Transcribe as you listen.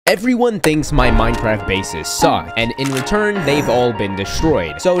Everyone thinks my Minecraft bases suck, and in return, they've all been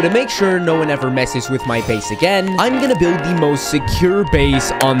destroyed. So to make sure no one ever messes with my base again, I'm gonna build the most secure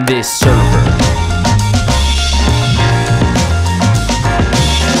base on this server.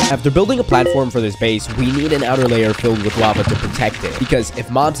 After building a platform for this base, we need an outer layer filled with lava to protect it, because if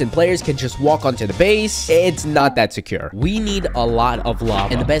mobs and players can just walk onto the base, it's not that secure. We need a lot of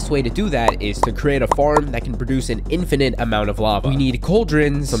lava, and the best way to do that is to create a farm that can produce an infinite amount of lava. We need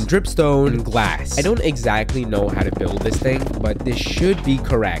cauldrons, some dripstone, and glass. I don't exactly know how to build this thing, but this should be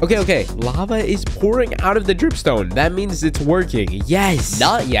correct. Okay, lava is pouring out of the dripstone. That means it's working. Yes!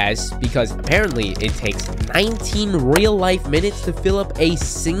 Not yes, because apparently it takes 19 real-life minutes to fill up a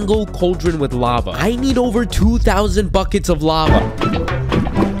single cauldron with lava. I need over 2,000 buckets of lava.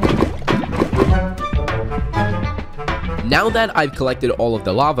 Now that I've collected all of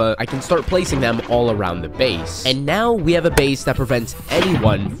the lava, I can start placing them all around the base. And now we have a base that prevents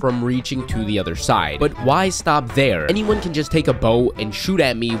anyone from reaching to the other side. But why stop there? Anyone can just take a bow and shoot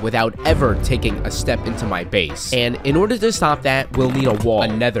at me without ever taking a step into my base. And in order to stop that, we'll need a wall, a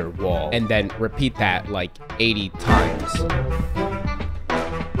nether wall, and then repeat that like 80 times.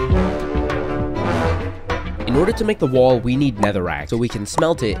 In order to make the wall, we need netherrack, so we can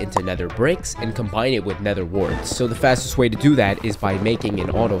smelt it into nether bricks and combine it with nether warts. So the fastest way to do that is by making an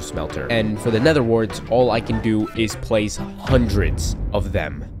auto smelter. And for the nether warts, all I can do is place hundreds of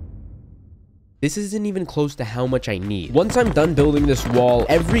them. This isn't even close to how much I need. Once I'm done building this wall,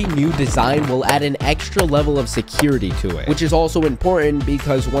 every new design will add an extra level of security to it, which is also important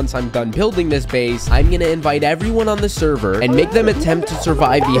because once I'm done building this base, I'm gonna invite everyone on the server and make them attempt to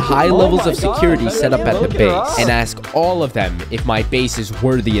survive the high levels of security set up at the base, and ask all of them if my base is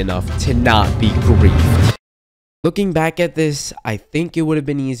worthy enough to not be griefed. Looking back at this, I think it would have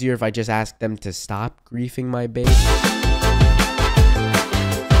been easier if I just asked them to stop griefing my base.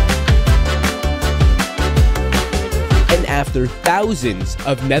 After thousands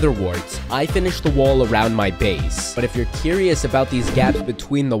of nether warts, I finished the wall around my base. But if you're curious about these gaps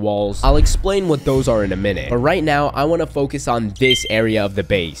between the walls, I'll explain what those are in a minute. But right now, I want to focus on this area of the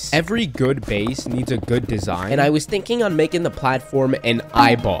base. Every good base needs a good design, and I was thinking on making the platform an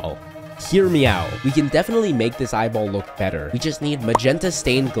eyeball. Hear me out. We can definitely make this eyeball look better. We just need magenta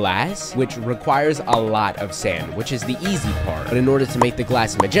stained glass, which requires a lot of sand, which is the easy part. But in order to make the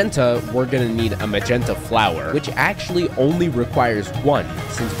glass magenta, we're gonna need a magenta flower, which actually only requires one.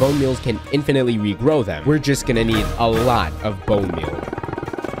 Since bone meals can infinitely regrow them, we're just gonna need a lot of bone meal.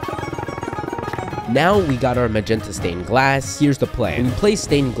 Now we got our magenta stained glass. Here's the plan. When you place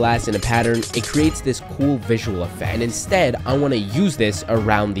stained glass in a pattern, it creates this cool visual effect. And instead, I want to use this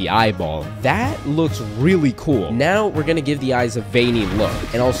around the eyeball. That looks really cool. Now we're going to give the eyes a veiny look.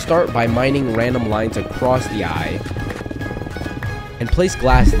 And I'll start by mining random lines across the eye and place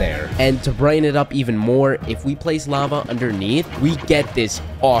glass there. And to brighten it up even more, if we place lava underneath, we get this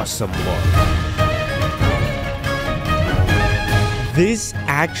awesome look. This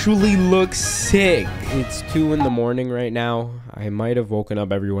actually looks sick. It's 2 in the morning right now. I might have woken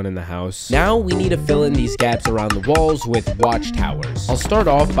up everyone in the house. Now we need to fill in these gaps around the walls with watchtowers. I'll start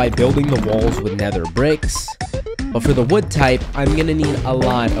off by building the walls with nether bricks. But for the wood type, I'm gonna need a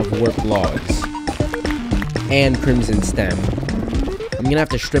lot of warped logs and crimson stem. I'm gonna have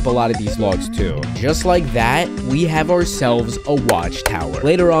to strip a lot of these logs too. Just like that, we have ourselves a watchtower.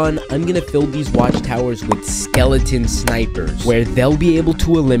 Later on, I'm gonna fill these watchtowers with skeleton snipers, where they'll be able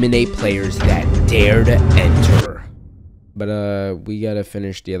to eliminate players that dare to enter. But we gotta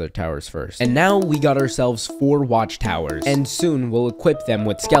finish the other towers first. And now we got ourselves 4 watchtowers, and soon we'll equip them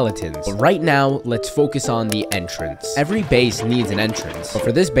with skeletons. But right now, let's focus on the entrance. Every base needs an entrance, but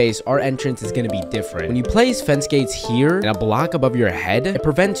for this base, our entrance is gonna be different. When you place fence gates here and a block above your head, it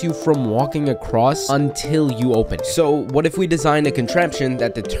prevents you from walking across until you open it. So what if we design a contraption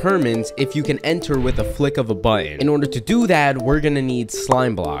that determines if you can enter with a flick of a button? In order to do that, we're gonna need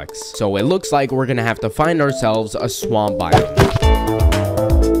slime blocks. So it looks like we're gonna have to find ourselves a swamp biome.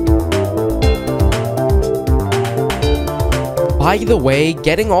 By the way,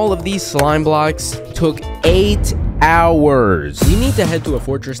 getting all of these slime blocks took 8 hours. We need to head to a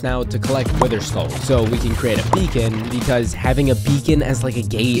fortress now to collect witherstone so we can create a beacon, because having a beacon as like a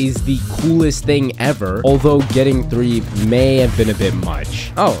gate is the coolest thing ever, although getting 3 may have been a bit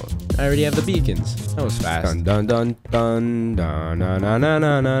much. Oh, I already have the beacons. That was fast. Dun dun dun dun na na na na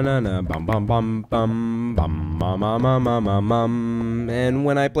na na na bum bum bum bum bum bum. And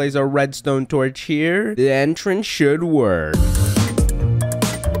when I place a redstone torch here, the entrance should work.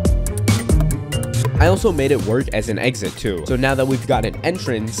 I also made it work as an exit too. So now that we've got an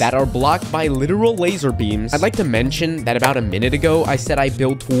entrance that are blocked by literal laser beams, I'd like to mention that about a minute ago, I said I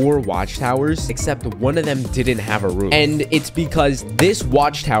built 4 watchtowers, except one of them didn't have a roof. And it's because this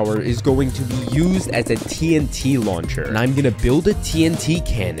watchtower is going to be used as a TNT launcher. And I'm gonna build a TNT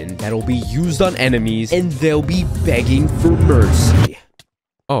cannon that'll be used on enemies, and they'll be begging for mercy.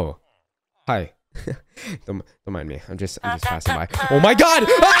 Oh, hi. Don't mind me. I'm just passing by. Oh my god!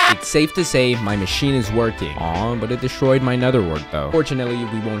 Ah! It's safe to say my machine is working. Aw, but it destroyed my netherworld though. Fortunately,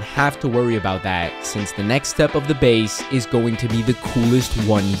 we won't have to worry about that, since the next step of the base is going to be the coolest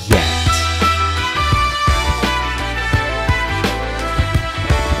one yet.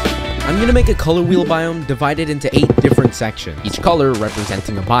 I'm gonna make a color wheel biome divided into 8 different sections, each color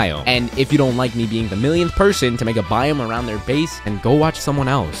representing a biome. And if you don't like me being the millionth person to make a biome around their base, then go watch someone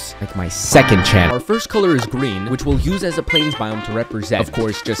else, like my second channel. Our first color is green, which we'll use as a plains biome to represent. Of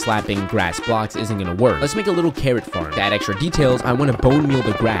course, just slapping grass blocks isn't gonna work. Let's make a little carrot farm. To add extra details, I want to bone meal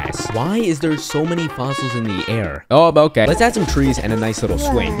the grass. Why is there so many fossils in the air? Oh, okay. Let's add some trees and a nice little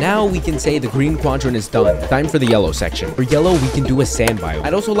swing. Now we can say the green quadrant is done. Time for the yellow section. For yellow, we can do a sand biome.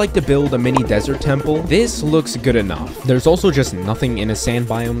 I'd also like to build a mini desert temple. This looks good enough. There's also just nothing in a sand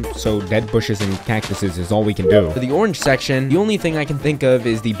biome, so dead bushes and cactuses is all we can do. For the orange section, the only thing I can think of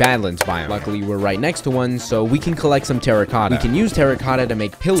is the badlands biome. Luckily, we're right next to one, so we can collect some terracotta. We can use terracotta to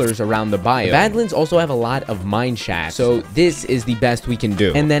make pillars around the biome. The badlands also have a lot of mine shafts, so this is the best we can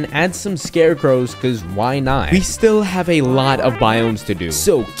do. And then add some scarecrows, because why not? We still have a lot of biomes to do,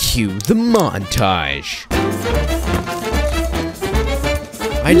 so cue the montage.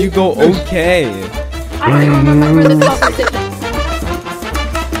 Why'd you go okay? I don't remember this conversation.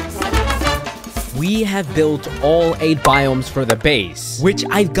 We have built all 8 biomes for the base, which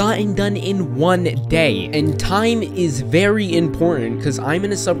I've gotten done in 1 day. And time is very important because I'm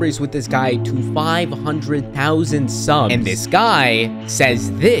in a sub race with this guy to 500,000 subs. And this guy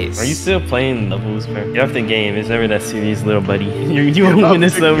says this. Are you still playing levels, bro? Get off the game. It's never that serious, little buddy. You won't win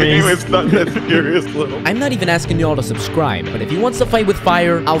this sub race. It's not that serious, little. I'm not even asking y'all to subscribe, but if he wants to fight with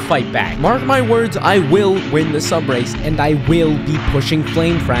fire, I'll fight back. Mark my words, I will win the sub race, and I will be pushing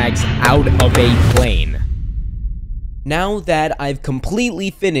FlameFrags out of a plane. Now that I've completely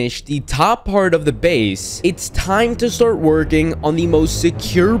finished the top part of the base, it's time to start working on the most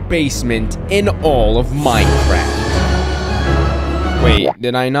secure basement in all of Minecraft. Wait,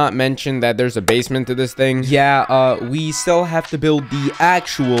 did I not mention that there's a basement to this thing? Yeah, we still have to build the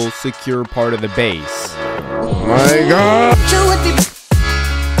actual secure part of the base. Oh my god!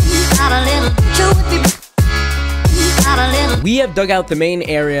 We have dug out the main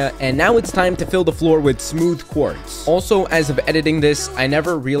area, and now it's time to fill the floor with smooth quartz. Also, as of editing this, I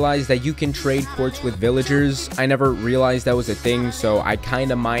never realized that you can trade quartz with villagers. I never realized that was a thing, so I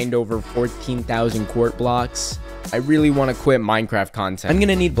kind of mined over 14,000 quartz blocks. I really want to quit Minecraft content. I'm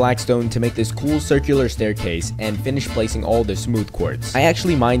gonna need blackstone to make this cool circular staircase and finish placing all the smooth quartz. I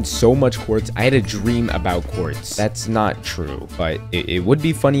actually mined so much quartz, I had a dream about quartz. That's not true, but it would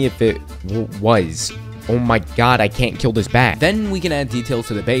be funny if it was. Oh my god, I can't kill this bat. Then we can add details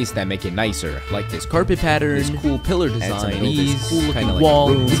to the base that make it nicer, like this carpet pattern, this cool pillar design, these cool kind of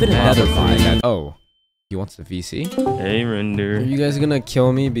wall, even another find. Oh, he wants the VC? Hey, Render. Are you guys gonna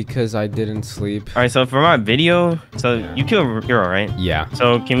kill me because I didn't sleep? All right, so for my video, so you killed Hero, right? Yeah.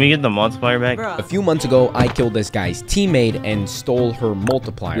 So can we get the multiplier back? A few months ago, I killed this guy's teammate and stole her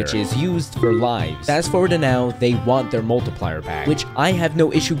multiplier, which is used for lives. Fast forward to now, they want their multiplier back, which I have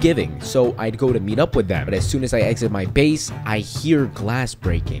no issue giving, so I'd go to meet up with them. But as soon as I exit my base, I hear glass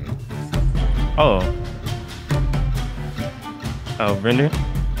breaking. Oh. Oh, Render?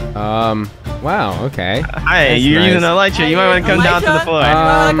 Wow, okay. Hi, That's you're nice. using Elytra. You might want to come down to the floor.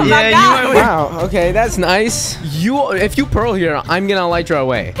 Yeah, you might wow, okay, that's nice. If you pearl here, I'm gonna Elytra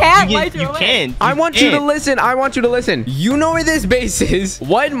away. You can. I want you to listen. I want you to listen. You know where this base is.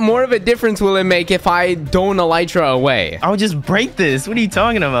 What more of a difference will it make if I don't Elytra away? I would just break this. What are you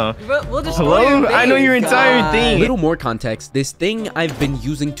talking about? We'll just Hello? I know your entire thing. A little more context. This thing I've been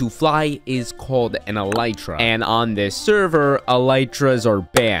using to fly is called an Elytra. And on this server, Elytras are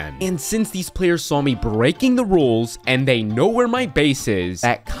banned. And since these players saw me breaking the rules and they know where my base is,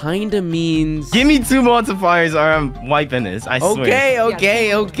 that kind of means... Give me 2 multipliers or I'm wiping this. I swear.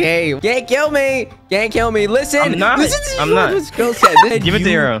 Okay. Can't kill me. Can't kill me. Listen. I'm not. Listen to I'm not. This girl said. Give it to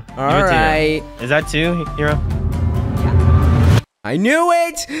Hero. All right. Is that 2, Hero? I knew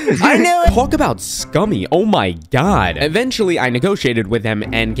it! I knew it! Talk about scummy, oh my god. Eventually, I negotiated with them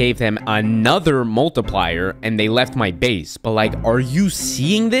and gave them another multiplier, and they left my base. But like, are you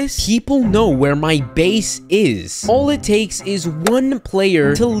seeing this? People know where my base is. All it takes is one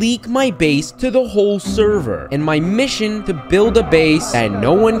player to leak my base to the whole server. And my mission to build a base that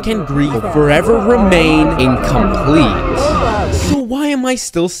no one can grief will forever remain incomplete. So why am I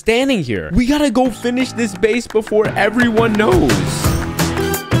still standing here? We gotta go finish this base before everyone knows.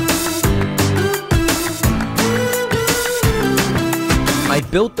 I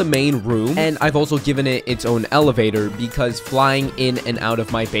built the main room, and I've also given it its own elevator because flying in and out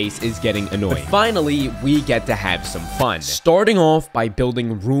of my base is getting annoying. But finally, we get to have some fun. Starting off by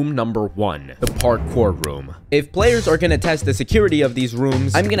building room number 1, the parkour room. If players are gonna test the security of these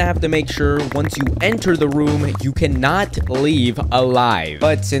rooms, I'm gonna have to make sure once you enter the room, you cannot leave alive.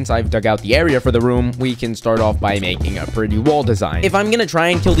 But since I've dug out the area for the room, we can start off by making a pretty wall design. If I'm gonna try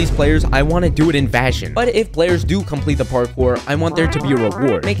and kill these players, I want to do it in fashion. But if players do complete the parkour, I want there to be a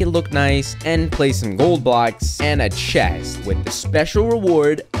reward. Make it look nice and place some gold blocks and a chest with the special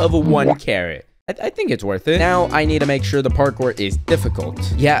reward of a 1 carrot. I think it's worth it. Now, I need to make sure the parkour is difficult.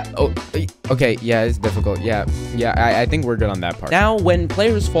 Yeah, oh, okay, yeah, it's difficult. Yeah, I think we're good on that part. Now, when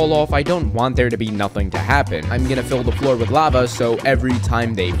players fall off, I don't want there to be nothing to happen. I'm gonna fill the floor with lava, so every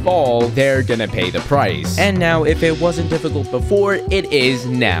time they fall, they're gonna pay the price. And now, if it wasn't difficult before, it is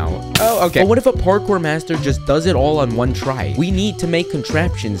now. Oh, okay. But what if a parkour master just does it all on one try? We need to make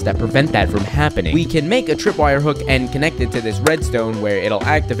contraptions that prevent that from happening. We can make a tripwire hook and connect it to this redstone where it'll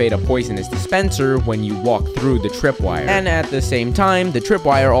activate a poisonous dispenser when you walk through the tripwire. And at the same time, the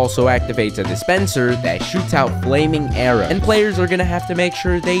tripwire also activates a dispenser that shoots out flaming arrows. And players are gonna have to make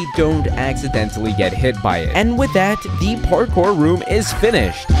sure they don't accidentally get hit by it. And with that, the parkour room is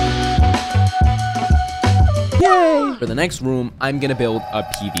finished. Yay! For the next room, I'm gonna build a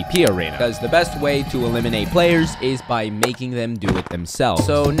PvP arena, because the best way to eliminate players is by making them do it themselves.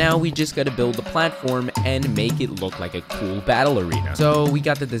 So now we just gotta build the platform and make it look like a cool battle arena. So we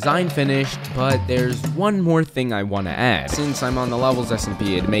got the design finished, but there's one more thing I wanna add. Since I'm on the levels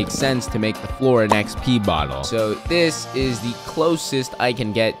SMP, it makes sense to make the floor an XP bottle. So this is the closest I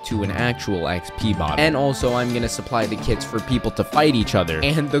can get to an actual XP bottle. And also, I'm gonna supply the kits for people to fight each other.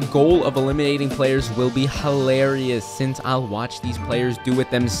 And the goal of eliminating players will be hilarious, since I'll watch these players do it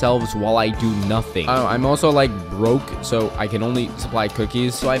themselves while I do nothing. I'm also like broke, so I can only supply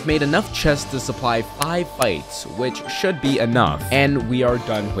cookies. So I've made enough chests to supply 5 fights, which should be enough. And we are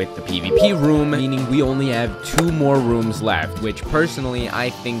done with the PvP room, meaning we only have 2 more rooms left, which personally I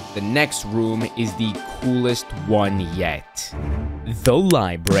think the next room is the coolest one yet. The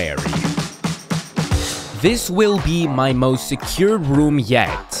library. This will be my most secured room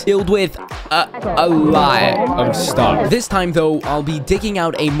yet, filled with a lot of stuff. This time though, I'll be digging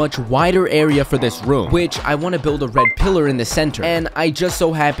out a much wider area for this room, which I want to build a red pillar in the center. And I just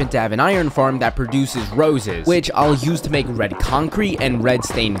so happen to have an iron farm that produces roses, which I'll use to make red concrete and red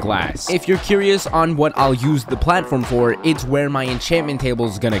stained glass. If you're curious on what I'll use the platform for, it's where my enchantment table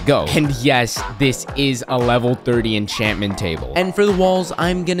is gonna go. And yes, this is a level 30 enchantment table. And for the walls,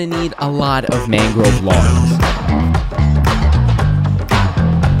 I'm gonna need a lot of mangrove logs.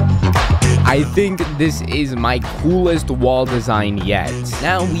 I think this is my coolest wall design yet.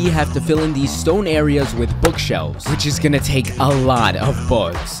 Now we have to fill in these stone areas with bookshelves, which is gonna take a lot of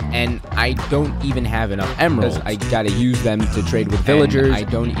books. And I don't even have enough emeralds. I gotta use them to trade with villagers. And I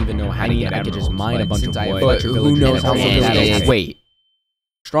don't even know how to get emeralds. I could just mine a bunch of wood. But who knows how to wait.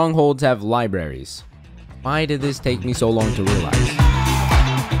 Strongholds have libraries. Why did this take me so long to realize?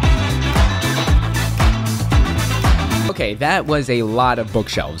 Okay, that was a lot of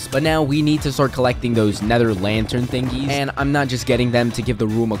bookshelves, but now we need to start collecting those nether lantern thingies, and I'm not just getting them to give the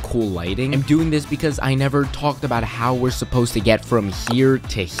room a cool lighting. I'm doing this because I never talked about how we're supposed to get from here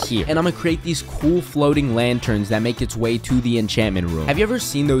to here, and I'm gonna create these cool floating lanterns that make its way to the enchantment room. Have you ever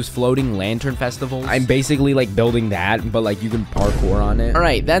seen those floating lantern festivals? I'm basically like building that, but like you can parkour on it.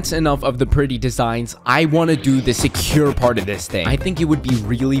 Alright, that's enough of the pretty designs. I want to do the secure part of this thing. I think it would be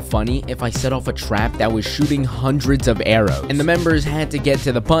really funny if I set off a trap that was shooting hundreds of arrows, and the members had to get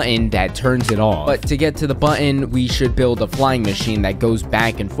to the button that turns it off. But to get to the button, we should build a flying machine that goes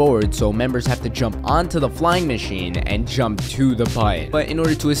back and forward, so members have to jump onto the flying machine and jump to the button. But in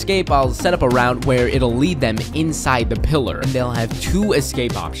order to escape, I'll set up a route where it'll lead them inside the pillar, and they'll have 2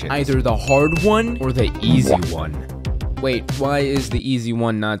 escape options, either the hard one or the easy one. Wait, why is the easy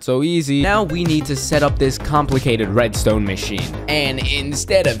one not so easy? Now we need to set up this complicated redstone machine. And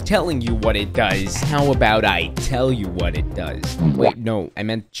instead of telling you what it does, how about I tell you what it does? Wait, no, I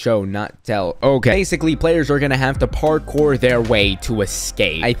meant show, not tell. Okay. Basically, players are gonna have to parkour their way to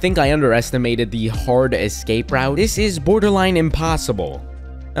escape. I think I underestimated the hard escape route. This is borderline impossible.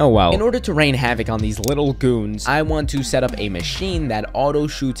 Oh well. In order to rain havoc on these little goons, I want to set up a machine that auto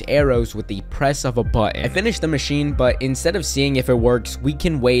shoots arrows with the press of a button. I finished the machine, but instead of seeing if it works, we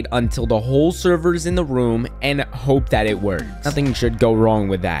can wait until the whole server's in the room and hope that it works. Nothing should go wrong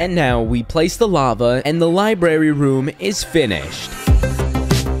with that. And now we place the lava and the library room is finished.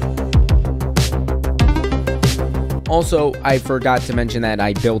 Also, I forgot to mention that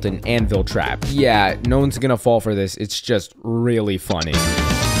I built an anvil trap. Yeah, no one's gonna fall for this. It's just really funny.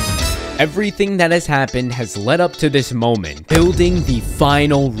 Everything that has happened has led up to this moment, building the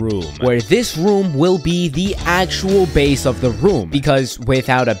final room, where this room will be the actual base of the room, because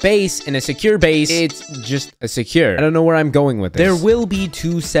without a base and a secure base, it's just a secure. I don't know where I'm going with this. There will be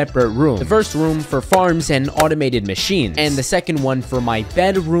two separate rooms. The first room for farms and automated machines, and the second one for my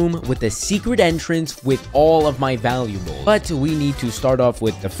bedroom with a secret entrance with all of my valuables. But we need to start off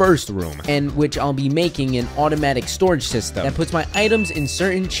with the first room, and which I'll be making an automatic storage system that puts my items in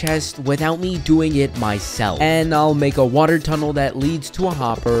certain chests without me doing it myself. And I'll make a water tunnel that leads to a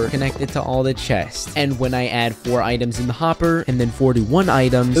hopper connected to all the chests. And when I add 4 items in the hopper and then 41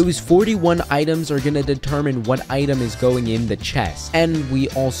 items, those 41 items are gonna determine what item is going in the chest. And we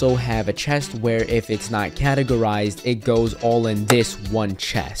also have a chest where if it's not categorized, it goes all in this one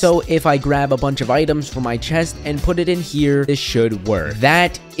chest. So if I grab a bunch of items from my chest and put it in here, this should work.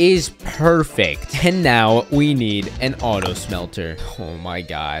 That is perfect. And now we need an auto smelter. Oh my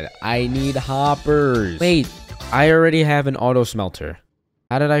god, I need hoppers. Wait, I already have an auto smelter.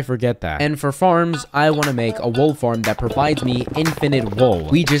 How did I forget that? And for farms, I want to make a wool farm that provides me infinite wool.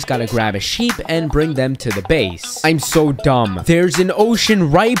 We just gotta grab a sheep and bring them to the base. I'm so dumb. There's an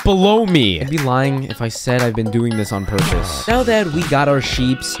ocean right below me. I'd be lying if I said I've been doing this on purpose. Now that we got our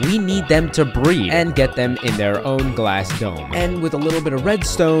sheeps, we need them to breed and get them in their own glass dome. And with a little bit of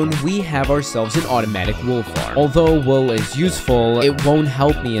redstone, we have ourselves an automatic wool farm. Although wool is useful, it won't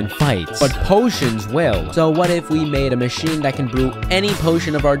help me in fights, but potions will. So what if we made a machine that can brew any potion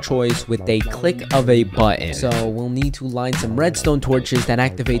of our choice with a click of a button? So we'll need to line some redstone torches that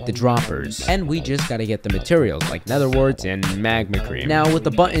activate the droppers, and we just gotta get the materials like nether warts and magma cream. Now with the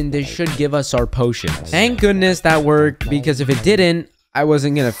button, this should give us our potions. Thank goodness that worked, because if it didn't, I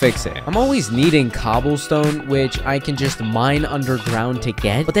wasn't gonna fix it. I'm always needing cobblestone, which I can just mine underground to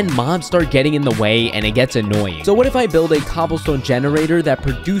get, but then mobs start getting in the way and it gets annoying. So what if I build a cobblestone generator that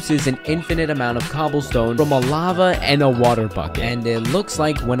produces an infinite amount of cobblestone from a lava and a water bucket? And it looks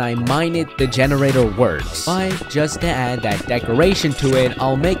like when I mine it, the generator works. But just to add that decoration to it,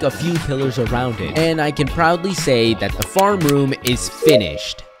 I'll make a few pillars around it. And I can proudly say that the farm room is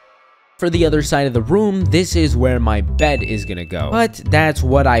finished. For the other side of the room, this is where my bed is gonna go. But that's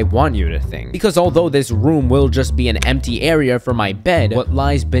what I want you to think. Because although this room will just be an empty area for my bed, what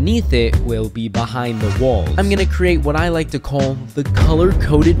lies beneath it will be behind the walls. I'm gonna create what I like to call the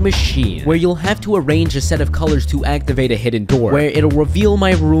color-coded machine, where you'll have to arrange a set of colors to activate a hidden door, where it'll reveal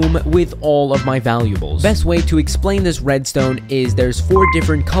my room with all of my valuables. Best way to explain this redstone is there's 4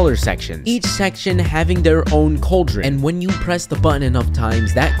 different color sections, each section having their own cauldron. And when you press the button enough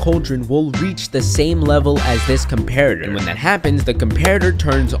times, that cauldron will reach the same level as this comparator. And when that happens, the comparator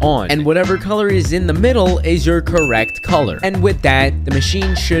turns on, and whatever color is in the middle is your correct color. And with that, the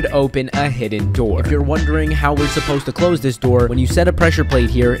machine should open a hidden door. If you're wondering how we're supposed to close this door, when you set a pressure plate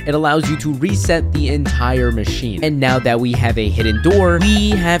here, it allows you to reset the entire machine. And now that we have a hidden door, we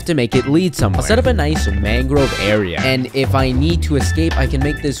have to make it lead somewhere. I'll set up a nice mangrove area, and if I need to escape, I can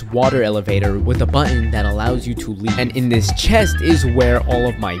make this water elevator with a button that allows you to leave. And in this chest is where all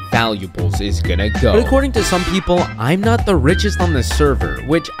of my valuables is gonna go. But according to some people, I'm not the richest on the server,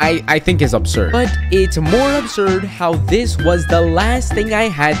 which I think is absurd. But it's more absurd how this was the last thing I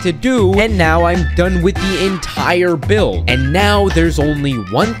had to do, and now I'm done with the entire build. And now there's only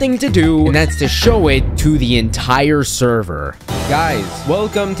one thing to do, and that's to show it to the entire server. Guys,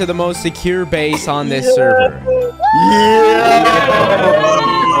 welcome to the most secure base on this server.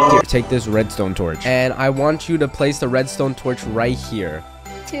 Here, take this redstone torch, and I want you to place the redstone torch right here.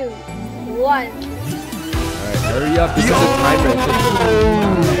 2, 1. Alright, hurry up. This is a timer.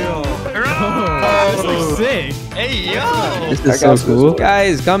 This looks sick. sick. Hey, yo. This is so cool.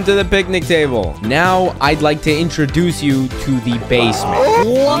 Guys, come to the picnic table. Now, I'd like to introduce you to the basement.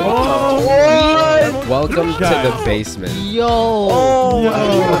 Welcome to the basement.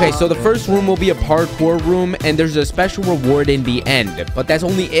 Okay, so the first room will be a parkour room, and there's a special reward in the end, but that's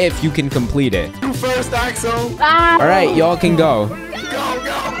only if you can complete it. You first, Axel. All right, y'all can go.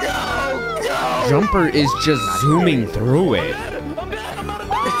 Jumper is just zooming through it.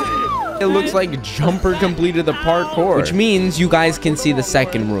 It looks like Jumper completed the parkour, which means you guys can see the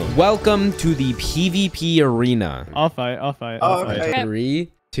second room. Welcome to the PvP arena. I'll fight. Okay.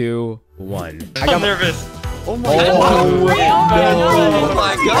 3, 2, 1. I'm nervous. Oh my Oh, god. no. Oh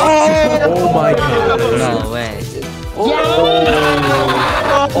my god. Oh my god. No way.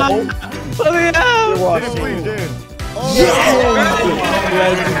 Please, dude.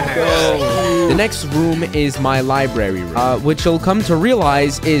 The next room is my library room, which you'll come to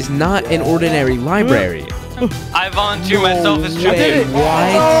realize is not an ordinary library. I volunteer myself as Wait, champion.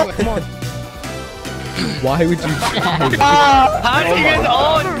 what? Why would you try? How did you guys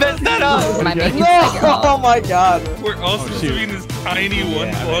all mess that up? Oh my god. We're also doing this tiny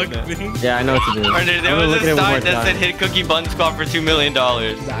one block thing. Yeah, I know what to do. Or there was a sign that said hit Cookie Bun Squad for $2 million. Yo,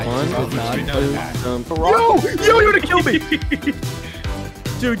 you wanna kill me?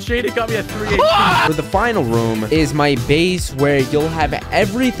 Dude, Shady got me at 3 HP. For the final room is my base, where you'll have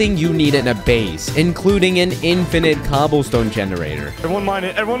everything you need in a base, including an infinite cobblestone generator. Everyone mine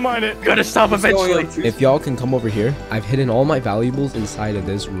it. Everyone mine it. Gotta stop eventually. If y'all can come over here, I've hidden all my valuables inside of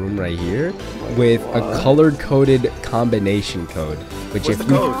this room right here with a color-coded combination code, which if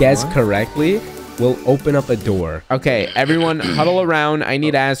you guess correctly, will open up a door. Okay, everyone huddle around. I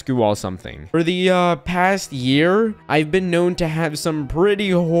need to ask you all something. For the past year, I've been known to have some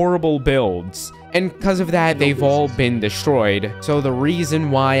pretty horrible builds. And because of that, they've all been destroyed. So the reason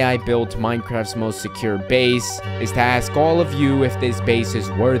why I built Minecraft's most secure base is to ask all of you if this base is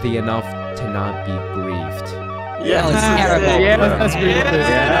worthy enough to not be grieved. Yeah, it's terrible.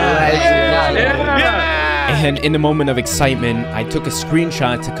 And in a moment of excitement, I took a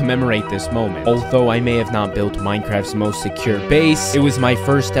screenshot to commemorate this moment. Although I may have not built Minecraft's most secure base, it was my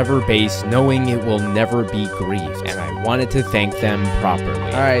first ever base, knowing it will never be grieved. And I wanted to thank them properly.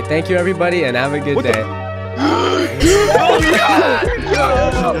 All right, thank you everybody, and have a good day. Oh,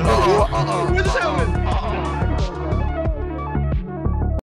 God.